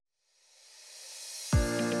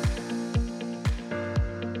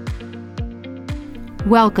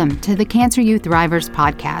Welcome to the Cancer You Thrivers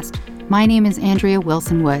podcast. My name is Andrea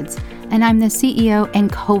Wilson Woods, and I'm the CEO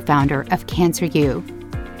and co-founder of Cancer You.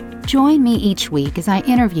 Join me each week as I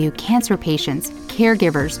interview cancer patients,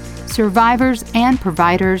 caregivers, survivors, and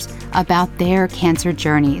providers about their cancer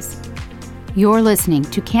journeys. You're listening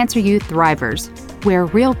to Cancer You Thrivers, where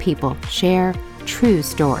real people share true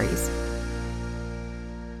stories.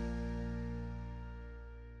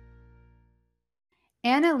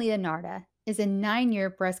 Anna Leonarda is a 9-year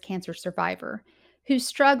breast cancer survivor who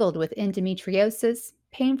struggled with endometriosis,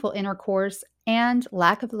 painful intercourse, and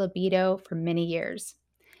lack of libido for many years.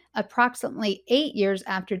 Approximately 8 years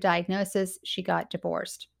after diagnosis, she got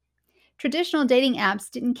divorced. Traditional dating apps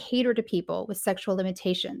didn't cater to people with sexual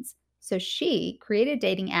limitations, so she created a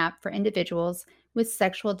dating app for individuals with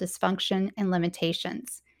sexual dysfunction and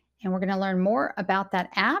limitations. And we're going to learn more about that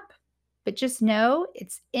app, but just know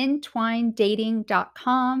it's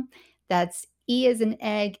entwinedating.com. That's E as in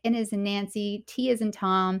egg, N as in Nancy, T as in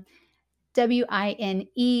Tom, WINE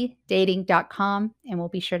dating.com, and we'll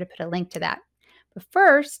be sure to put a link to that. But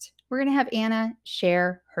first, we're going to have Anna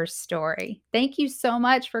share her story. Thank you so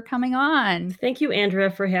much for coming on. Thank you,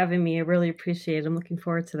 Andrea, for having me. I really appreciate it. I'm looking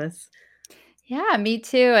forward to this. Yeah, me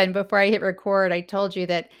too. And before I hit record, I told you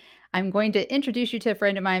that I'm going to introduce you to a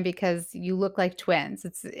friend of mine because you look like twins.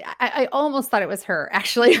 I almost thought it was her,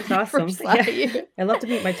 actually. That's awesome. Yeah. I love to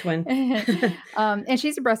meet my twin. And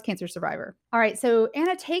she's a breast cancer survivor. All right. So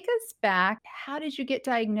Anna, take us back. How did you get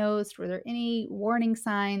diagnosed? Were there any warning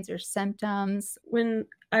signs or symptoms? When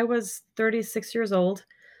I was 36 years old,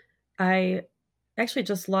 I actually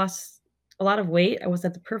just lost a lot of weight. I was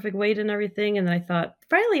at the perfect weight and everything. And then I thought,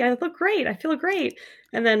 finally, I look great. I feel great.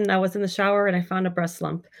 And then I was in the shower and I found a breast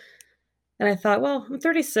lump. And I thought, well, I'm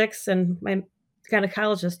 36 and my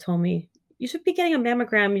gynecologist told me, you should be getting a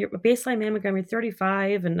mammogram, a baseline mammogram, you're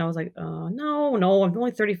 35. And I was like, oh, no, I'm only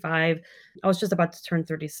 35. I was just about to turn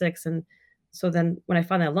 36. And so then when I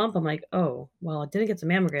found that lump, I'm like, oh, well, I didn't get the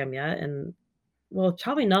mammogram yet. And well,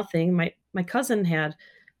 probably nothing. My cousin had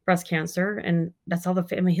breast cancer, and that's all the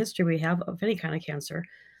family history we have of any kind of cancer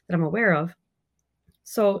that I'm aware of.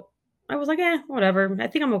 So I was like, whatever. I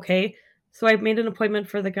think I'm okay. So I made an appointment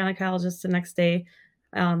for the gynecologist the next day,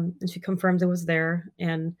 and she confirmed it was there.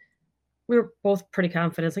 And we were both pretty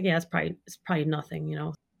confident. It's like, yeah, it's probably nothing, you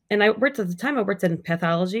know. And I worked in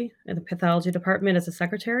pathology, in the pathology department as a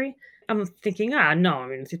secretary. I'm thinking, no, I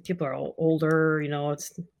mean, people are older, you know,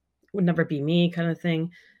 would never be me kind of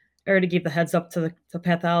thing. I already gave the heads up to the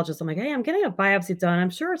pathologist. I'm like, hey, I'm getting a biopsy done.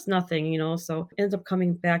 I'm sure it's nothing, you know. So it ended up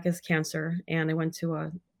coming back as cancer. And I went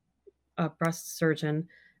to a breast surgeon,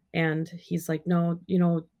 and he's like, no, you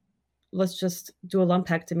know, let's just do a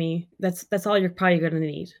lumpectomy. That's all you're probably going to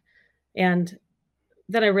need. And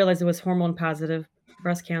then I realized it was hormone positive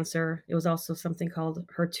breast cancer. It was also something called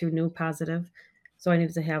HER2 positive. So I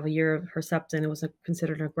needed to have a year of Herceptin. It was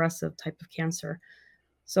considered an aggressive type of cancer.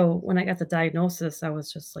 So when I got the diagnosis, I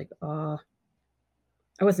was just like, I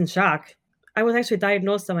was in shock. I was actually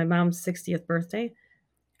diagnosed on my mom's 60th birthday.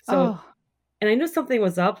 So, and I knew something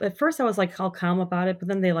was up. At first I was like all calm about it, but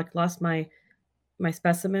then they like lost my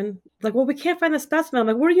specimen. Like, well, we can't find the specimen. I'm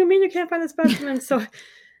like, what do you mean you can't find the specimen? So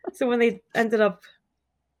when they ended up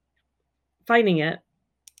finding it,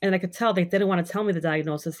 and I could tell they didn't want to tell me the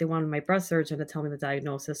diagnosis. They wanted my breast surgeon to tell me the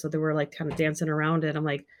diagnosis. So they were like kind of dancing around it. I'm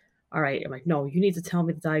like, all right. I'm like, no, you need to tell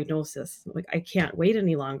me the diagnosis. I'm like, I can't wait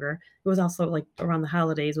any longer. It was also like around the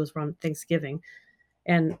holidays. It was around Thanksgiving.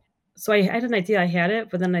 And so I had an idea I had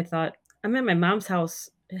it, but then I thought, I'm at my mom's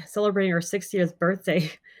house celebrating her 60th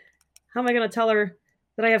birthday. How am I going to tell her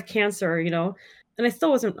that I have cancer, you know? And I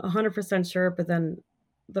still wasn't 100% sure, but then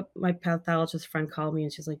my pathologist friend called me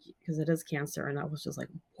and she's like, because it is cancer. And I was just like,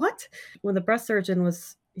 what? When the breast surgeon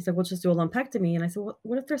he said, we'll just do a lumpectomy. And I said, well,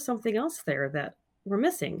 what if there's something else there that we're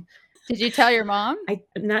missing? Did you tell your mom?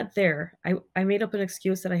 Not there. I made up an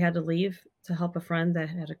excuse that I had to leave to help a friend that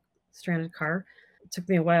had a stranded car. It took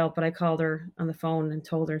me a while, but I called her on the phone and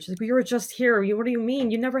told her. She's like, well, you were just here. What do you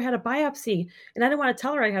mean? You never had a biopsy. And I didn't want to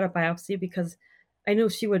tell her I had a biopsy because I knew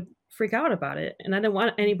she would freak out about it. And I didn't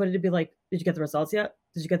want anybody to be like, did you get the results yet?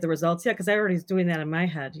 Did you get the results yet? Because I already was doing that in my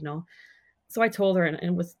head, you know. So I told her,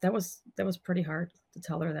 and that was pretty hard to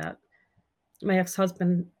tell her that. My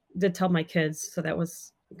ex-husband did tell my kids, so that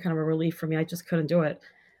was kind of a relief for me. I just couldn't do it.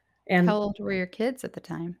 And how old were your kids at the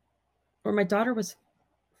time? Or my daughter was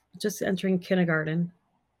just entering kindergarten,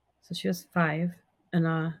 so she was 5,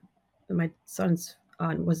 and my son's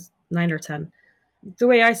was 9 or 10. The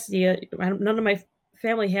way I see it, none of my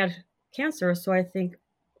family had cancer, so I think,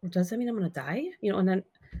 does that mean I'm going to die? You know, and then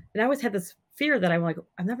And I always had this fear that I'm like,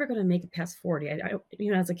 I'm never going to make it past 40.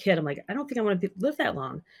 As a kid, I'm like, I don't think I want to live that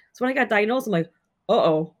long. So when I got diagnosed, I'm like,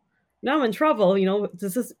 oh, now I'm in trouble.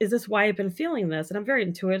 Is this why I've been feeling this? And I'm very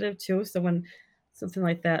intuitive too. So when something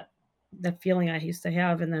like that feeling I used to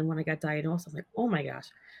have, and then when I got diagnosed, I'm like, oh my gosh.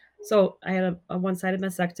 So I had a one-sided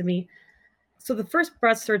mastectomy. So the first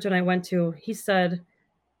breast surgeon I went to, he said,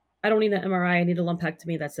 I don't need an MRI. I need a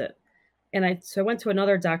lumpectomy. That's it. So I went to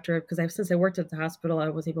another doctor because since I worked at the hospital, I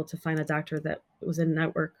was able to find a doctor that was in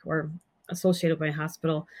network or associated with my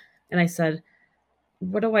hospital. And I said,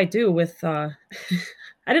 what do I do with, I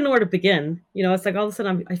didn't know where to begin. It's like all of a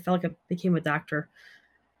sudden I felt like I became a doctor.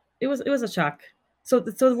 It was a shock. So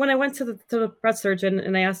when I went to the breast surgeon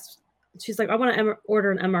and I asked, she's like, I want to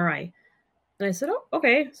order an MRI. And I said, oh,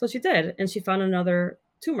 okay. So she did. And she found another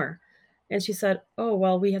tumor. And she said, oh,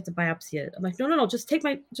 well, we have to biopsy it. I'm like, no, no, no, just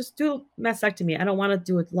do mastectomy. I don't want to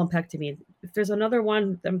do a lumpectomy. If there's another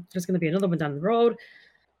one, then there's going to be another one down the road.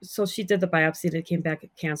 So she did the biopsy and it came back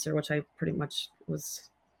cancer, which I pretty much was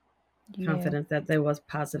You knew. confident that there was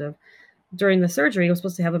positive. During the surgery, I was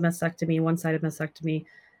supposed to have a mastectomy, one-sided mastectomy,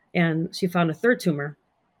 and she found a third tumor.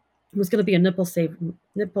 It was going to be a nipple sparing.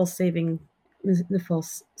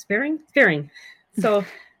 So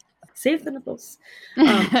save the nipples. So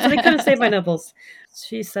they couldn't save my nipples.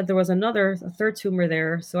 She said there was a third tumor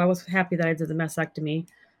there. So I was happy that I did the mastectomy,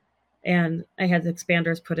 and I had the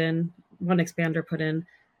expanders put in, one expander put in,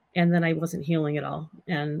 and then I wasn't healing at all.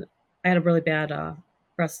 And I had a really bad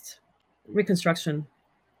breast reconstruction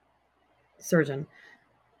surgeon.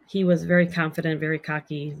 He was very confident, very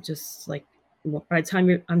cocky, just like, by the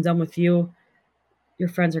time I'm done with you, your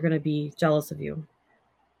friends are going to be jealous of you.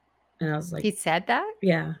 And I was like, He said that?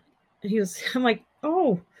 yeah. I'm like,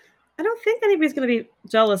 oh, I don't think anybody's going to be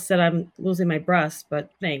jealous that I'm losing my breast, but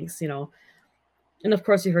thanks. And of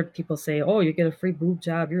course, you heard people say, oh, you get a free boob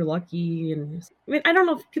job. You're lucky. And I mean, I don't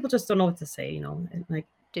know if people just don't know what to say. And like,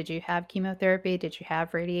 Did you have chemotherapy? Did you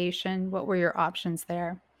have radiation? What were your options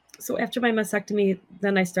there? so after my mastectomy,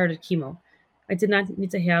 then I started chemo. I did not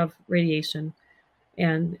need to have radiation,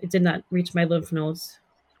 and it did not reach my lymph nodes,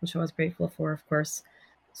 which I was grateful for, of course.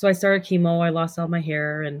 So I started chemo. I lost all my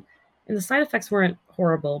hair, and the side effects weren't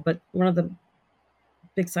horrible, but one of the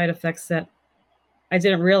big side effects that I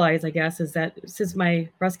didn't realize, I guess, is that since my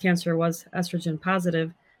breast cancer was estrogen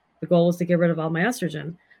positive, the goal was to get rid of all my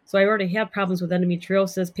estrogen. So I already had problems with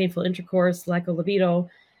endometriosis, painful intercourse, lack of libido.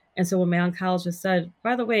 And so when my oncologist said,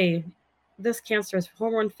 by the way, this cancer is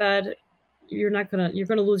hormone fed, you're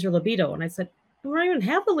gonna lose your libido. And I said, I don't even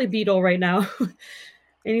have a libido right now.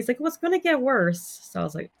 And he's like, well, it's gonna get worse. So I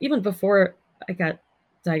was like, even before I got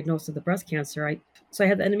diagnosed with the breast cancer, I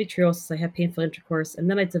had the endometriosis, I had painful intercourse, and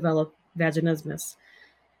then I developed vaginismus.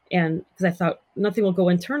 And because I thought nothing will go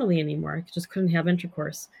internally anymore, I just couldn't have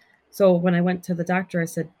intercourse. So when I went to the doctor, I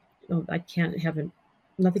said, oh, I can't have it.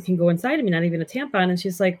 Nothing can go inside of me, not even a tampon. And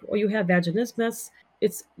she's like, oh, you have vaginismus.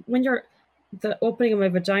 It's when the opening of my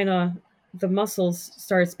vagina, the muscles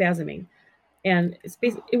started spasming, and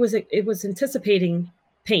it was anticipating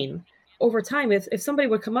pain. Over time, if somebody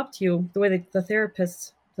would come up to you, the way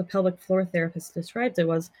the pelvic floor therapist described it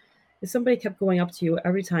was, if somebody kept going up to you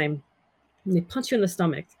every time and they punch you in the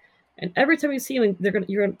stomach, and every time you see them, they're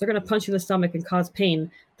gonna punch you in the stomach and cause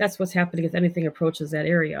pain. That's what's happening if anything approaches that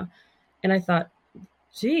area. And I thought,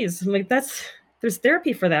 geez, I'm like, there's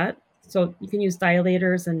therapy for that. So you can use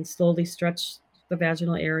dilators and slowly stretch the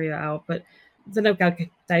vaginal area out. But then I got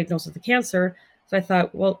diagnosed with the cancer. So I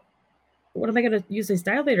thought, well, what am I going to use these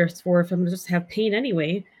dilators for if I'm going to just have pain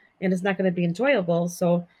anyway, and it's not going to be enjoyable?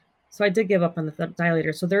 So I did give up on the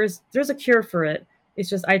dilator. So there's a cure for it. It's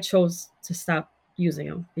just I chose to stop using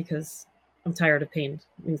them because I'm tired of pain.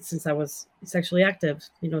 I mean, since I was sexually active,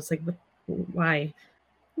 it's like, why?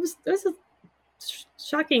 It was a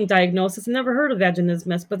shocking diagnosis. I never heard of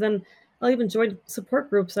vaginismus, but then I even joined support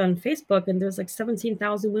groups on Facebook, and there's like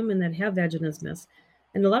 17,000 women that have vaginismus,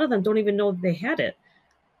 and a lot of them don't even know they had it.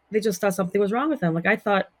 They just thought something was wrong with them. Like I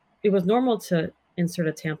thought it was normal to insert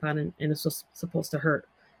a tampon and it's just supposed to hurt.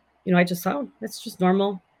 I just thought, oh, that's just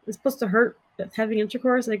normal. It's supposed to hurt having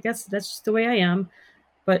intercourse. I guess that's just the way I am.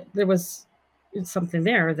 But there was something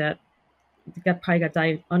there that probably got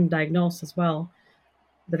undiagnosed as well,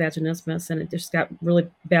 the vaginismus, and it just got really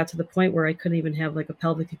bad to the point where I couldn't even have like a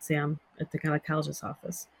pelvic exam at the gynecologist's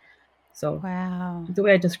office. So Wow. the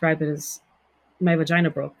way I describe it is my vagina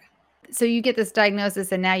broke. So you get this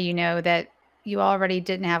diagnosis and now you know that you already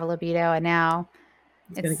didn't have a libido and now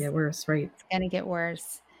It's gonna it's get worse, right? it's gonna get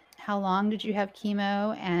worse. How long did you have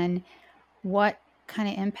chemo and what kind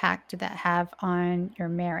of impact did that have on your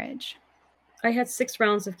marriage? I had 6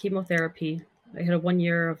 rounds of chemotherapy. I had a 1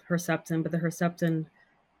 year of Herceptin, but the Herceptin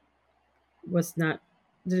was not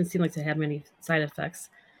didn't seem like to have many side effects.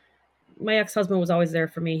 My ex-husband was always there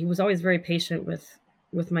for me. He was always very patient with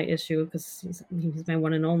my issue because he's my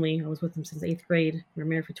one and only. I was with him since 8th grade. We were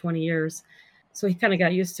married for 20 years, so he kind of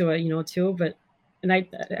got used to it, too. But and I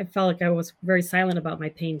felt like I was very silent about my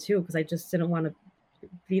pain too because I just didn't want to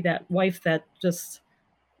be that wife that just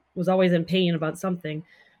was always in pain about something.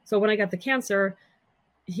 So when I got the cancer,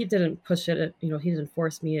 he didn't push it. He didn't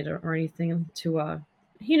force me it or anything.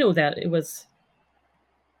 He knew that it was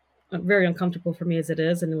very uncomfortable for me as it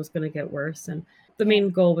is, and it was going to get worse. And the Yeah. main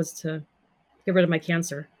goal was to get rid of my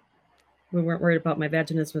cancer. We weren't worried about my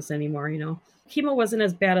vaginismus anymore. Chemo wasn't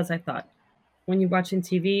as bad as I thought. When you're watching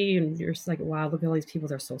TV and you're just like, wow, look at all these people,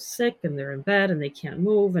 they're so sick and they're in bed and they can't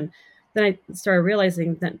move. And then I started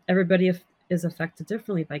realizing that everybody is affected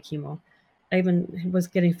differently by chemo. I even was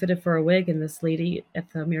getting fitted for a wig, and this lady at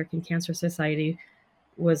the American Cancer Society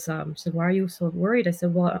was she said, "Why are you so worried?" I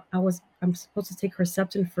said, "Well, I'm supposed to take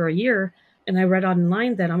Herceptin for a year, and I read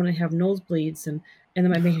online that I'm going to have nosebleeds, and then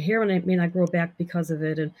my hair may not grow back because of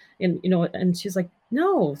it." And she's like,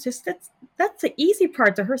 "No, just that's the easy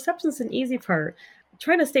part. The Herceptin's an easy part."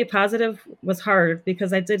 Trying to stay positive was hard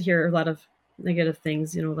because I did hear a lot of negative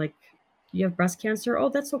things. Like, you have breast cancer. Oh,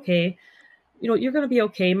 that's okay. You're going to be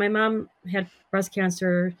okay. My mom had breast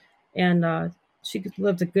cancer, and she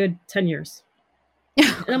lived a good 10 years.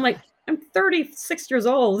 And I'm like, I'm 36 years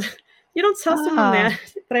old. You don't tell someone Oh, that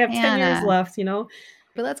I have 10 years Anna. left.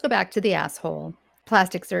 But let's go back to the asshole,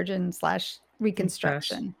 plastic surgeon slash Oh gosh.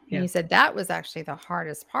 reconstruction. And Yeah. you said that was actually the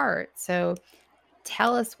hardest part. So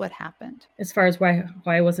tell us what happened. As far as why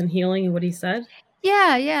I wasn't healing and what he said.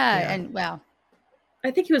 Yeah, yeah. Yeah. And well,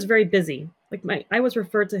 I think he was very busy. Like, I was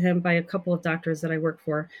referred to him by a couple of doctors that I work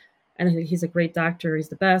for, and I think he's a great doctor. He's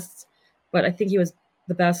the best. But I think he was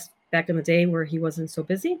the best back in the day where he wasn't so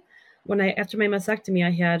busy. After my mastectomy,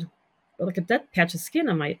 I had like a dead patch of skin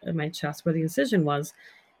on my chest where the incision was.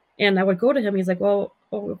 And I would go to him. He's like, "Well,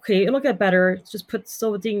 okay, it'll get better. Just put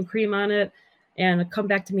Silvadene cream on it, and come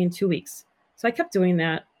back to me in 2 weeks." So I kept doing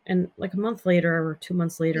that, and like a month later or 2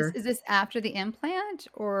 months this later, is this after the implant,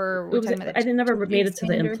 or it we're was talking about I the never tubing made it to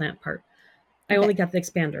the expander? implant part. I only Okay. got the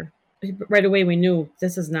expander. Right away, we knew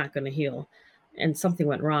this is not going to heal, and something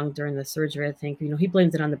went wrong during the surgery. I think he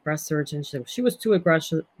blamed it on the breast surgeon. She was too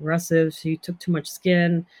aggressive. She took too much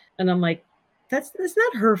skin, and I'm like, that's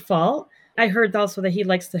not her fault. I heard also that he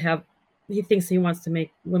thinks he wants to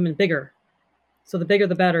make women bigger. So the bigger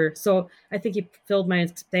the better. So I think he filled my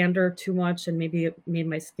expander too much, and maybe it made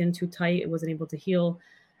my skin too tight. It wasn't able to heal.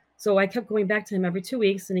 So I kept going back to him every 2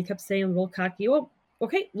 weeks, and he kept saying, a little cocky, "Oh,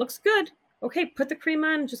 okay, looks good. Okay, put the cream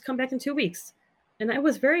on and just come back in 2 weeks." And I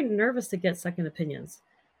was very nervous to get second opinions.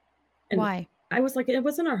 And Why? I was like, it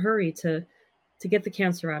wasn't a hurry to get the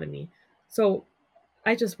cancer out of me. So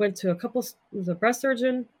I just went to the breast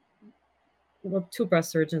surgeon, well, two breast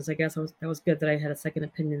surgeons, I guess. That was good that I had a second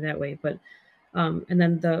opinion that way. But and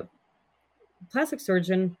then the plastic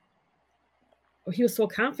surgeon, he was so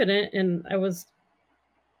confident, and I was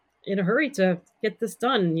in a hurry to get this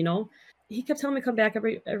done. He kept telling me to come back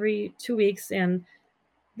every 2 weeks, and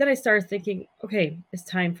then I started thinking, okay, it's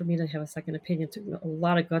time for me to have a second opinion. It took a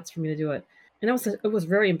lot of guts for me to do it, and I was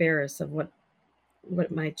very embarrassed of what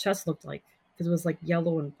my chest looked like because it was like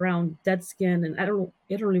yellow and brown, dead skin, and I don't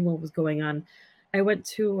know what was going on. I went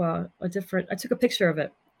to I took a picture of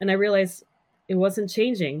it, and I realized it wasn't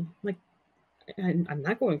changing. Like, I'm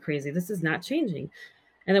not going crazy. This is not changing.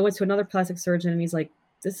 And I went to another plastic surgeon, and he's like,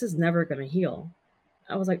 "This is never going to heal."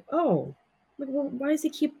 I was like, "Oh, like, well, why does he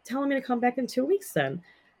keep telling me to come back in 2 weeks then?"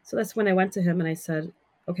 So that's when I went to him and I said,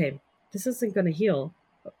 "Okay, this isn't going to heal.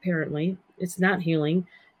 Apparently, it's not healing."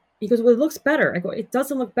 He goes, "Well, it looks better." I go, "It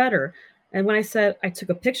doesn't look better." And when I said I took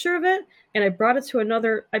a picture of it and I brought it to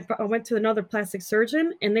I went to another plastic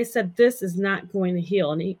surgeon, and they said this is not going to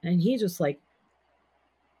heal. And he just like,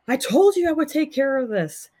 "I told you I would take care of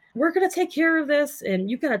this. We're going to take care of this, and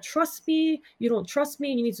you got to trust me. You don't trust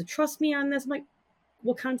me, and you need to trust me on this." I'm like,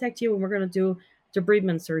 "We'll contact you, and we're going to do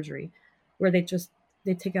debridement surgery, where they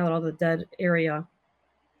take out all the dead area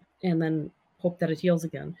and then hope that it heals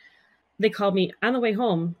again." They called me on the way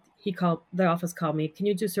home. The office called me, "Can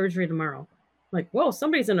you do surgery tomorrow?" I'm like, whoa,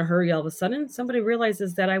 somebody's in a hurry all of a sudden. Somebody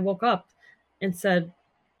realizes that I woke up and said,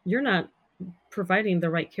 "You're not providing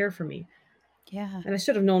the right care for me." Yeah. And I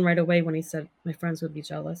should have known right away when he said my friends would be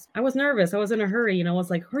jealous. I was nervous. I was in a hurry. I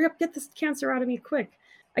was like, "Hurry up, get this cancer out of me quick."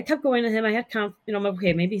 I kept going to him. I had I'm like,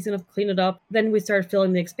 okay, maybe he's going to clean it up. Then we started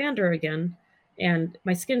filling the expander again, and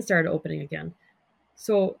my skin started opening again.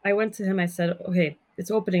 So I went to him. I said, "Okay, it's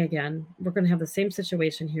opening again. We're going to have the same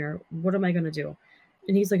situation here. What am I going to do?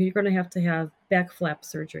 And he's like, you're going to have back flap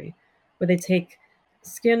surgery where they take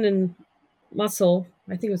skin and muscle,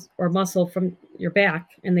 I think it was, or muscle from your back,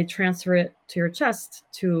 and they transfer it to your chest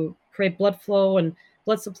to create blood flow and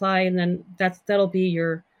blood supply. And then that'll be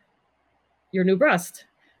your new breast.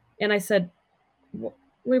 And I said,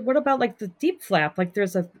 wait, what about like the deep flap? Like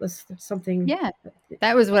there's something. Yeah.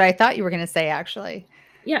 That was what I thought you were gonna say, actually.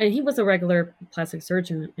 Yeah, and he was a regular plastic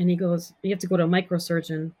surgeon, and he goes, you have to go to a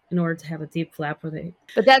microsurgeon in order to have a deep flap where they,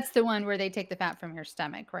 But that's the one where they take the fat from your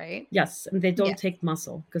stomach, right? yes, and they don't Yes, take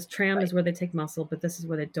muscle because tram right. is where they take muscle, but this is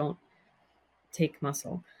where they don't take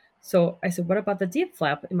muscle. So I said, what about the deep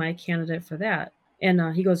flap? Am I a candidate for that?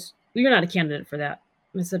 And he goes, well, you're not a candidate for that.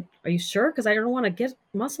 And I said, are you sure? Because I don't want to get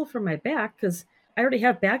muscle from my back because I already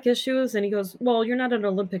have back issues. And he goes, well, you're not an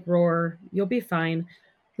Olympic rower. You'll be fine.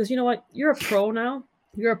 Because you know what? You're a pro now.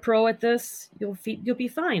 You're a pro at this. You'll be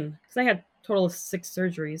fine. Because I had a total of 6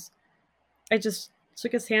 surgeries. I just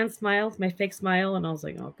shook his hand, smiled, my fake smile, and I was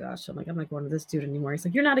like, oh gosh, I'm not going to this dude anymore. He's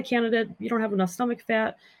like, you're not a candidate. You don't have enough stomach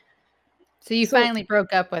fat. So you So finally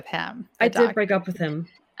broke up with him, I the did break doctor. up with him,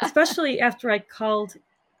 especially after I called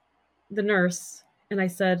the nurse and I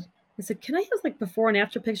said, can I have like before and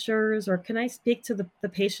after pictures, or can I speak to the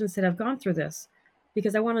patients that have gone through this?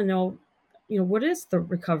 Because I want to know, what is the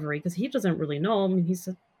recovery? Because he doesn't really know. I mean, he's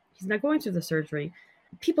not going through the surgery.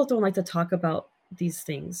 People don't like to talk about these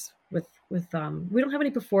things with we don't have any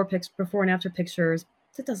before and after pictures.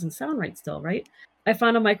 That doesn't sound right still, right? I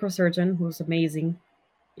found a microsurgeon who was amazing.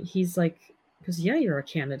 He's like, because yeah, you're a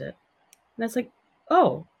candidate. And I was like,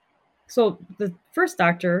 oh. So the first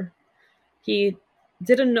doctor, he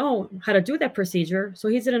didn't know how to do that procedure, so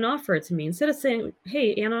he didn't offer it to me. Instead of saying,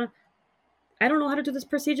 hey, Anna, I don't know how to do this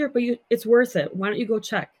procedure, but it's worth it. Why don't you go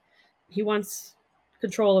check? He wants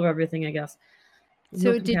control of everything, I guess. No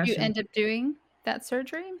So did you compassion. end up doing that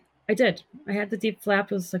surgery? I did. I had the deep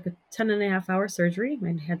flap. It was like a 10.5 hour surgery.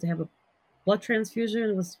 I had to have a blood transfusion.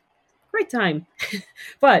 It was a great time.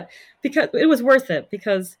 But because it was worth it,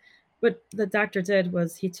 because what the doctor did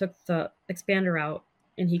was he took the expander out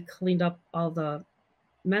and he cleaned up all the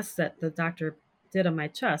mess that the doctor did on my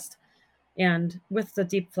chest. And with the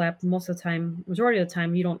deep flap, most of the time, majority of the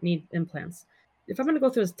time, you don't need implants. If I'm going to go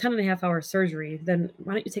through this 10.5 hour surgery, then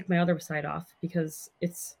why don't you take my other side off? Because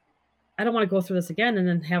I don't want to go through this again and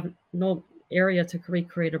then have no area to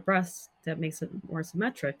recreate a breast that makes it more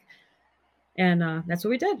symmetric. And that's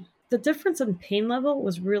what we did. The difference in pain level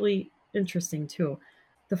was really interesting too.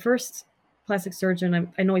 The first plastic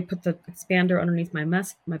surgeon, I know he put the expander underneath my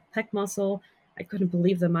pec muscle. I couldn't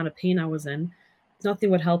believe the amount of pain I was in.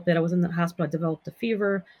 Nothing would help it. I was in the hospital. I developed a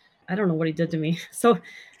fever. I don't know what he did to me. So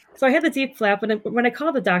I had the deep flap. And when I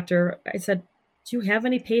called the doctor, I said, do you have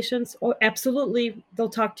any patients? Oh, absolutely. They'll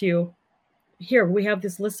talk to you. Here, we have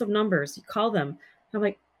this list of numbers. You call them. I'm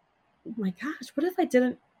like, oh my gosh, what if I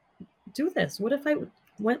didn't do this? What if I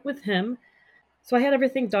went with him? So I had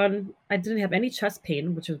everything done. I didn't have any chest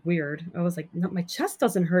pain, which was weird. I was like, no, my chest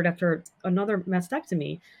doesn't hurt after another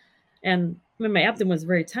mastectomy. And I mean, my abdomen was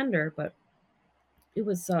very tender, but it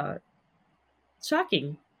was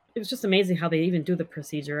shocking. It was just amazing how they even do the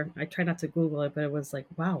procedure. I try not to Google it, but it was like,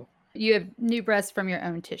 wow. You have new breasts from your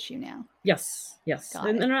own tissue now. Yes, yes. Got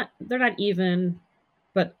And it. they're not even,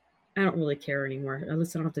 but I don't really care anymore. At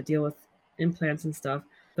least I don't have to deal with implants and stuff.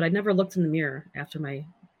 But I never looked in the mirror after my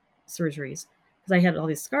surgeries because I had all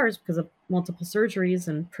these scars because of multiple surgeries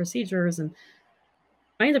and procedures, and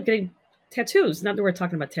I ended up getting tattoos. Not that we're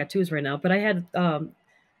talking about tattoos right now, but I had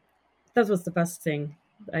that was the best thing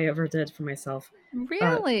I ever did for myself.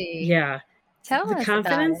 Really? Yeah, Tell the us about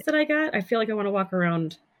confidence it. that I got, I feel like I want to walk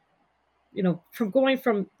around. From going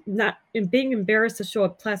from not and being embarrassed to show a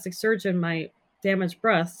plastic surgeon my damaged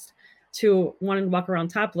breast to wanting to walk around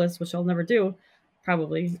topless, which I'll never do.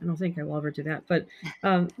 Probably, I don't think I will ever do that. But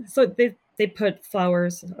so they put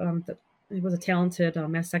flowers. He was a talented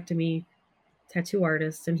mastectomy tattoo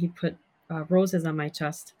artist, and he put roses on my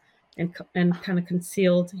chest and kind of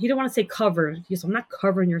concealed. He didn't want to say covered. He said, "I'm not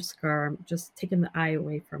covering your scar. I'm just taking the eye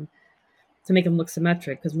away from to make them look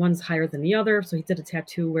symmetric because one's higher than the other." So he did a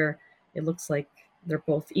tattoo where it looks like they're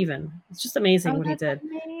both even. It's just amazing Oh, what he that's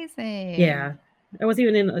did. amazing. Yeah, I was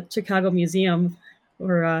even in a Chicago museum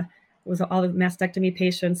where was all the mastectomy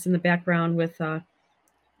patients in the background with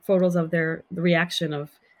photos of the reaction of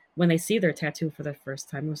when they see their tattoo for the first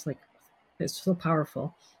time. It was like it's so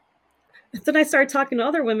powerful. Then I started talking to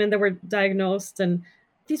other women that were diagnosed, and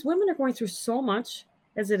these women are going through so much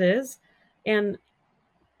as it is, and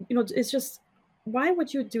it's just why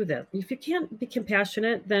would you do that? If you can't be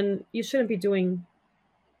compassionate, then you shouldn't be doing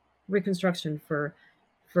reconstruction for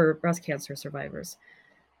for breast cancer survivors.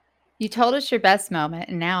 You told us your best moment,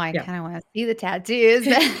 and now I Yeah. kinda wanna see the tattoos,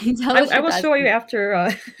 but you tell us I your will best show you moment. after,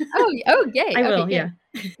 Oh, yay. I Okay, will, good. yeah.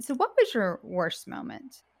 So what was your worst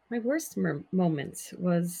moment? My worst moment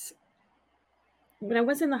was when I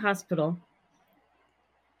was in the hospital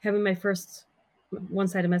having my first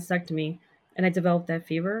one-sided mastectomy, and I developed that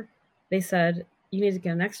fever. They said, "You need to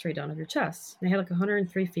get an X-ray done of your chest." And I had like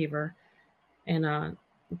 103 fever, and the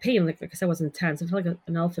pain, like I said, was intense. I felt like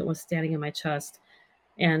an elephant was standing in my chest,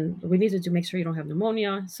 and we needed to make sure you don't have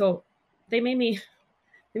pneumonia. So they made me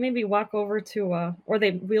they made me walk over to, or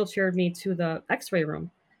they wheelchaired me to the X-ray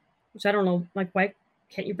room, which I don't know, like, why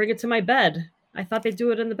can't you bring it to my bed? I thought they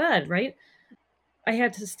do it in the bed, right? I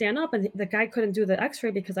had to stand up, and the guy couldn't do the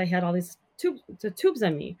X-ray because I had all these tubes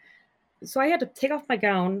on me. So I had to take off my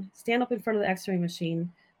gown, stand up in front of the X-ray machine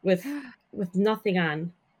with nothing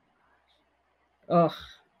on. Ugh,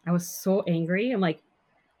 I was so angry. I'm like,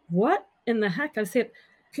 what in the heck? I said,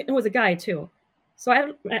 it was a guy too. So I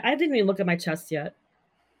didn't even look at my chest yet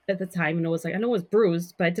at the time, and it was like, I know it was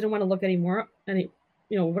bruised, but I didn't want to look anymore.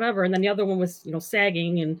 Whatever. And then the other one was,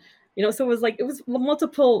 sagging, and so it was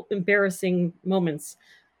multiple embarrassing moments.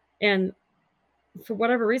 And for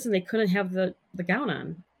whatever reason, they couldn't have the gown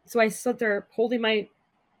on. So I stood there holding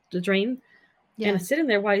the drain and Yeah. sitting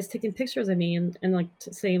there while he's taking pictures of me and like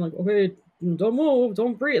saying like, okay, don't move,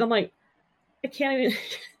 don't breathe. I'm like, I can't even.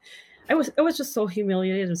 I was just so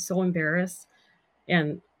humiliated and so embarrassed,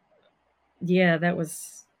 and yeah, that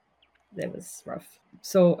was rough.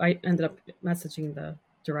 So I ended up messaging the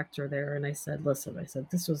director there, and I said, listen, I said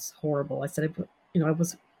this was horrible. I said, I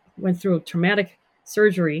went through a traumatic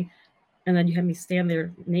surgery, and then you had me stand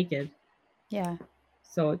there naked. Yeah.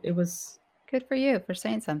 So it was. Good for you for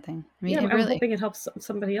saying something. I mean, Yeah, it I'm really hoping it helps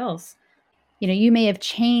somebody else. you may have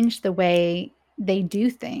changed the way they do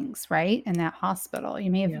things, right, in that hospital. Yeah,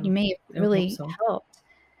 You may have I would hope really so. helped.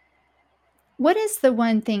 What is the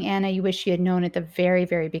one thing, Anna, you wish you had known at the very,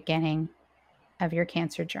 very beginning of your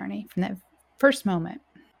cancer journey from that first moment?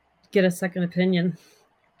 Get a second opinion.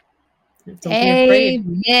 Don't be afraid.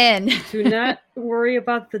 Amen. Do not worry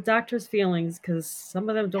about the doctor's feelings because some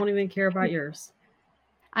of them don't even care about yours.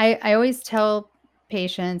 I always tell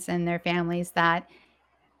patients and their families that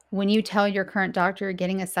when you tell your current doctor you're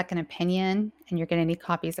getting a second opinion and you're gonna need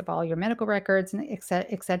copies of all your medical records and et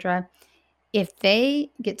cetera, if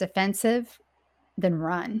they get defensive, then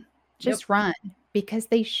run. Yep. Just run because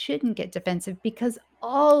they shouldn't get defensive because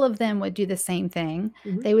all of them would do the same thing.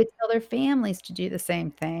 Hmm. They would tell their families to do the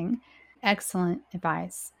same thing. Excellent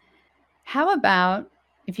advice. How about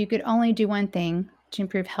if you could only do one thing to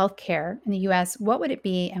improve healthcare in the US, what would it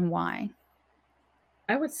be and why?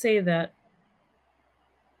 I would say that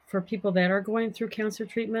for people that are going through cancer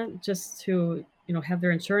treatment, just to have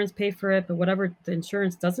their insurance pay for it, but whatever the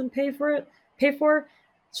insurance doesn't pay for,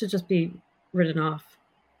 should just be written off.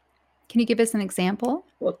 Can you give us an example?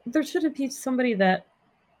 Well, there shouldn't be somebody that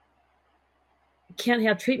can't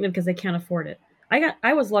have treatment because they can't afford it.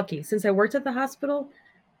 I was lucky since I worked at the hospital.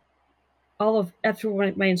 All of after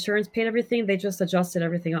when my insurance paid everything, they just adjusted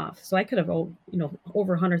everything off. So I could have owed,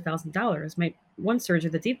 over $100,000. My one surgery,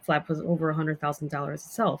 the deep flap, was over $100,000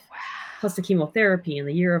 itself, plus the chemotherapy and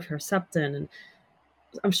the year of Herceptin, and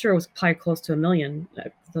I'm sure it was probably close to $1 million,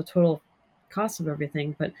 the total cost of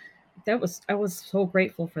everything. But I was so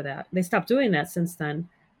grateful for that. They stopped doing that since then,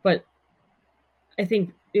 but I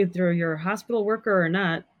think either you're a hospital worker or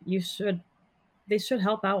not, they should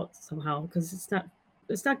help out somehow because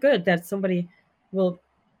it's not good that somebody will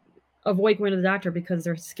avoid going to the doctor because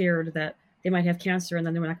they're scared that they might have cancer and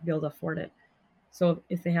then they're not going to be able to afford it. So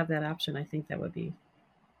if they have that option, I think that would be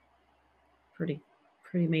pretty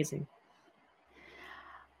pretty amazing.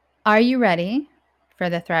 Are you ready for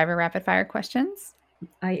the Thriver rapid fire questions?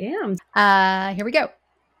 I am. Here we go.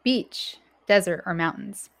 Beach, desert, or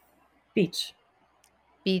mountains? Beach.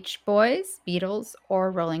 Beach Boys, Beatles,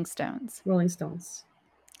 or Rolling Stones? Rolling Stones.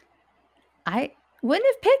 I wouldn't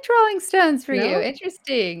have picked Rolling Stones for you. No.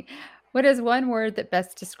 Interesting. What is one word that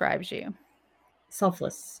best describes you?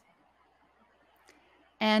 Selfless.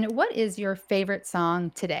 And what is your favorite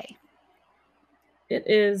song today? It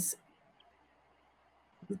is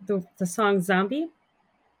the song Zombie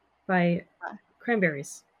by Uh,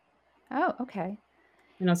 Cranberries. Oh, okay.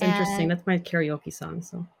 It's interesting. And That's my karaoke song.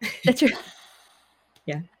 So that's your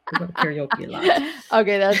yeah, we go to karaoke a lot.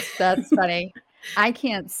 Okay, that's funny. I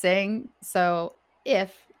can't sing, so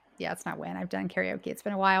if yeah, it's not when I've done karaoke. It's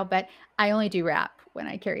been a while, but I only do rap when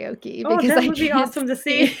I karaoke Oh, because that I would be can't awesome to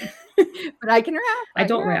sing. see. But I can rap. I I can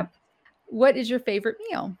don't rap. rap. What is your favorite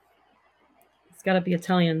meal? It's got to be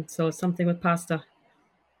Italian, so something with pasta.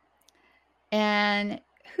 And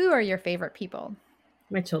Who are your favorite people?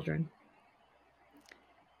 My children.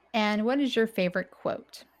 And what is your favorite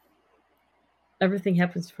quote? Everything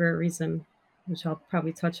happens for a reason, which I'll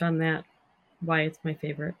probably touch on that, why it's my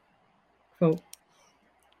favorite quote.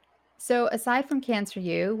 So, aside from Cancer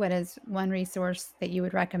U, what is one resource that you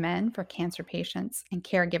would recommend for cancer patients and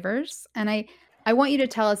caregivers? And I want you to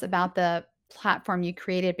tell us about the platform you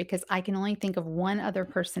created because I can only think of one other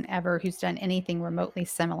person ever who's done anything remotely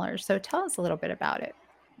similar. So, tell us a little bit about it.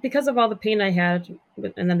 Because of all the pain I had,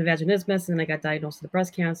 and then the vaginismus, and then I got diagnosed with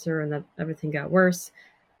breast cancer, and then everything got worse.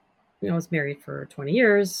 I was married for 20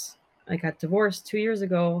 years. I got divorced 2 years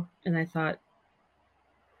ago, and I thought,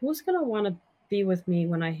 who's going to want to be with me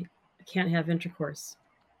when I can't have intercourse?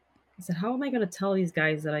 I said, how am I going to tell these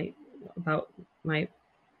guys about my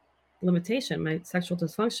limitation, my sexual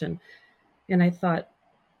dysfunction? And I thought,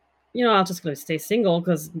 I'm just going to stay single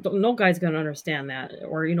because no guy's going to understand that.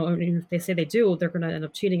 Or, if they say they do, they're going to end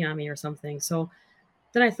up cheating on me or something. So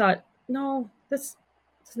then I thought, no, this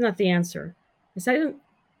is not the answer. I didn't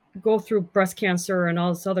go through breast cancer and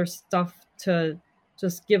all this other stuff to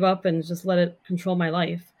just give up and just let it control my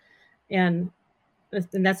life. And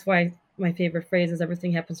that's why my favorite phrase is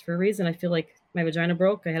everything happens for a reason. I feel like my vagina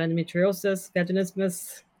broke. I had endometriosis,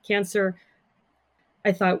 vaginismus, cancer.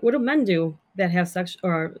 I thought, what do men do that have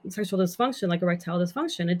sexual dysfunction, like erectile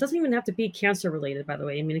dysfunction? It doesn't even have to be cancer related, by the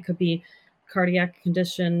way. I mean, it could be cardiac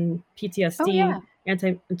condition, Oh, PTSD, yeah.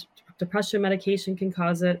 anti-depression medication can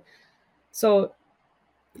cause it. So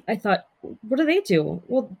I thought, what do they do?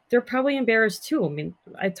 Well, they're probably embarrassed too. I mean,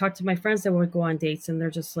 I talked to my friends that would go on dates and they're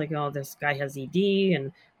just like, oh, this guy has ED.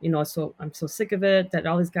 And, so I'm so sick of it that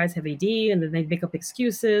all these guys have ED. And then they make up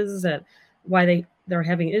excuses that why they're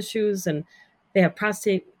having issues and they have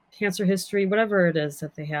prostate cancer history, whatever it is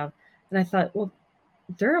that they have. And I thought, well,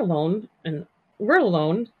 they're alone and we're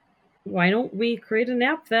alone. Why don't we create an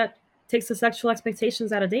app that takes the sexual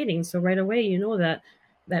expectations out of dating? So right away, I mean,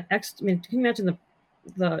 can you imagine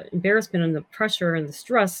the embarrassment and the pressure and the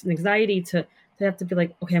stress and anxiety to have to be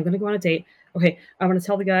like, okay, I'm going to go on a date. Okay, I'm going to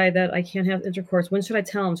tell the guy that I can't have intercourse. When should I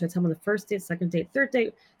tell him? Should I tell him on the first date, second date, third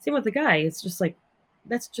date? Same with the guy. It's just like,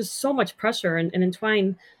 that's just so much pressure. And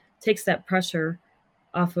Entwine takes that pressure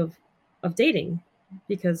off of dating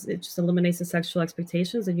because it just eliminates the sexual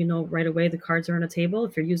expectations. And right away the cards are on a table.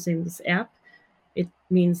 If you're using this app, it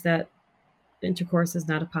means that intercourse is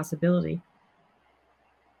not a possibility.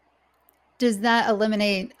 Does that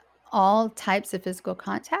eliminate all types of physical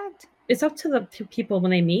contact? It's up to the people when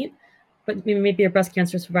they meet, but maybe a breast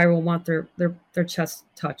cancer survivor will want their chest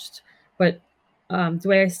touched. But the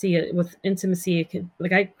way I see it with intimacy,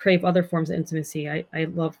 like I crave other forms of intimacy. I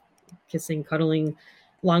love kissing, cuddling,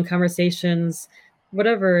 long conversations,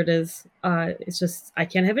 whatever it is. It's just I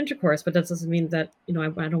can't have intercourse, but that doesn't mean that I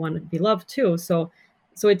don't want to be loved too. So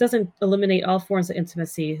it doesn't eliminate all forms of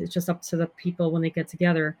intimacy. It's just up to the people when they get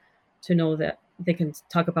together to know that they can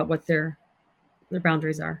talk about what their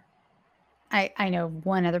boundaries are. I know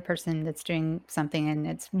one other person that's doing something and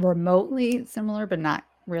it's remotely similar, but not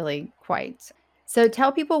really quite. So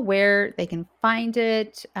tell people where they can find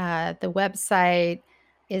it, the website.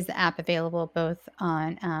 Is the app available both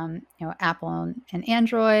on Apple and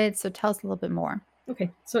Android? So tell us a little bit more. Okay,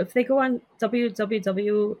 so if they go on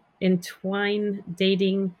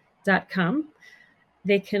www.entwinedating.com,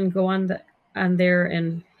 they can go on there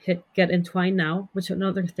and hit get Entwine now, which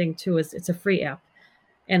another thing too is it's a free app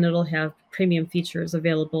and it'll have premium features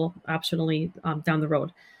available optionally down the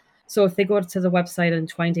road. So if they go to the website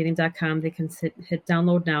entwinedating.com, they can hit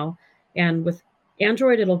download now, and with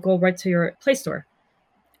Android it'll go right to your Play Store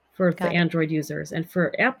for the Got it. Android users, and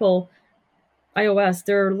for Apple iOS,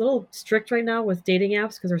 they're a little strict right now with dating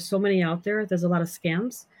apps because there's so many out there. There's a lot of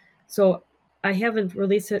scams. So I haven't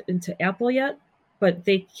released it into Apple yet, but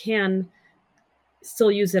they can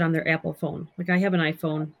still use it on their Apple phone. Like I have an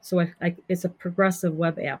iPhone, so it's a progressive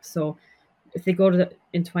web app. So if they go to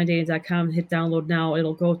entwinedating.com and hit download now,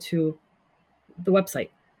 it'll go to the website.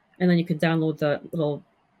 And then you can download the little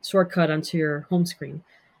shortcut onto your home screen.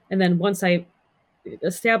 And then once I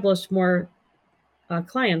establish more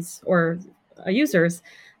clients or users,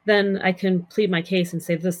 then I can plead my case and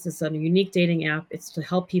say this is a unique dating app. It's to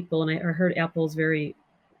help people, and I heard Apple's they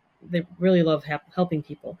really love helping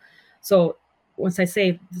people. So once I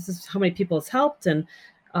say this is how many people it's helped, and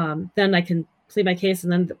then I can plead my case,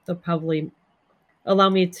 and then they'll probably allow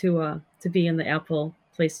me to be in the Apple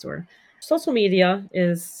Play Store. Social media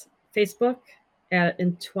is Facebook at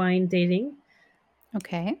Entwine Dating.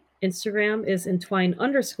 Okay. Instagram is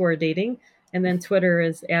Entwine_dating, and then Twitter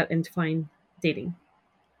is at Entwine Dating.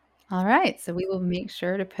 All right. So we will make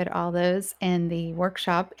sure to put all those in the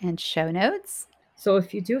workshop and show notes. So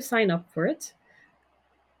if you do sign up for it,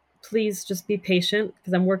 please just be patient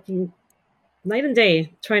because I'm working night and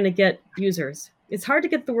day trying to get users. It's hard to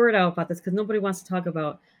get the word out about this because nobody wants to talk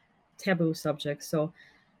about taboo subjects. So,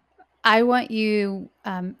 I want you,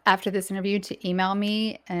 after this interview, to email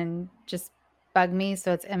me and just bug me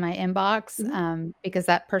so it's in my inbox, mhm, because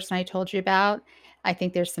that person I told you about, I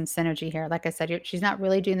think there's some synergy here. Like I said, she's not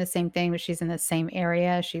really doing the same thing, but she's in the same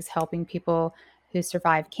area. She's helping people who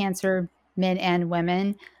survive cancer, men and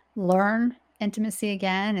women, learn intimacy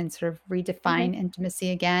again and sort of okay, redefine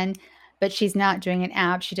intimacy again. But she's not doing an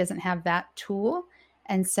app. She doesn't have that tool.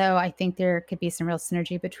 And so I think there could be some real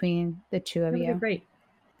synergy between the two of that would be you. great.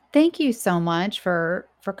 Thank you so much for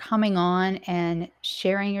coming on and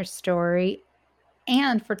sharing your story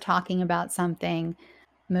and for talking about something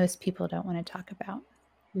most people don't want to talk about.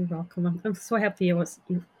 You're welcome. I'm so happy you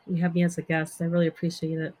have me as a guest. I really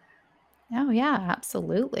appreciate it. Oh, yeah,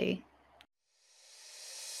 absolutely.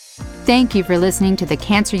 Thank you for listening to the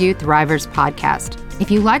Cancer Youth Thrivers podcast.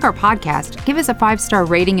 If you like our podcast, give us a 5-star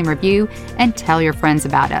rating and review and tell your friends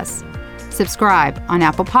about us. Subscribe on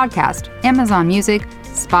Apple Podcast, Amazon Music,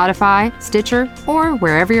 Spotify, Stitcher, or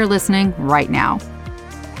wherever you're listening right now.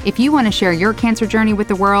 If you want to share your cancer journey with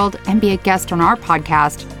the world and be a guest on our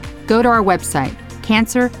podcast, go to our website,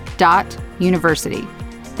 cancer.university.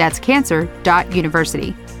 That's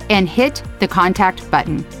cancer.university. And hit the contact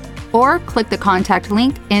button. Or click the contact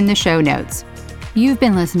link in the show notes. You've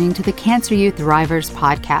been listening to the Cancer Youth Thrivers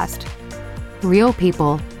podcast. Real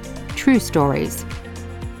people, true stories.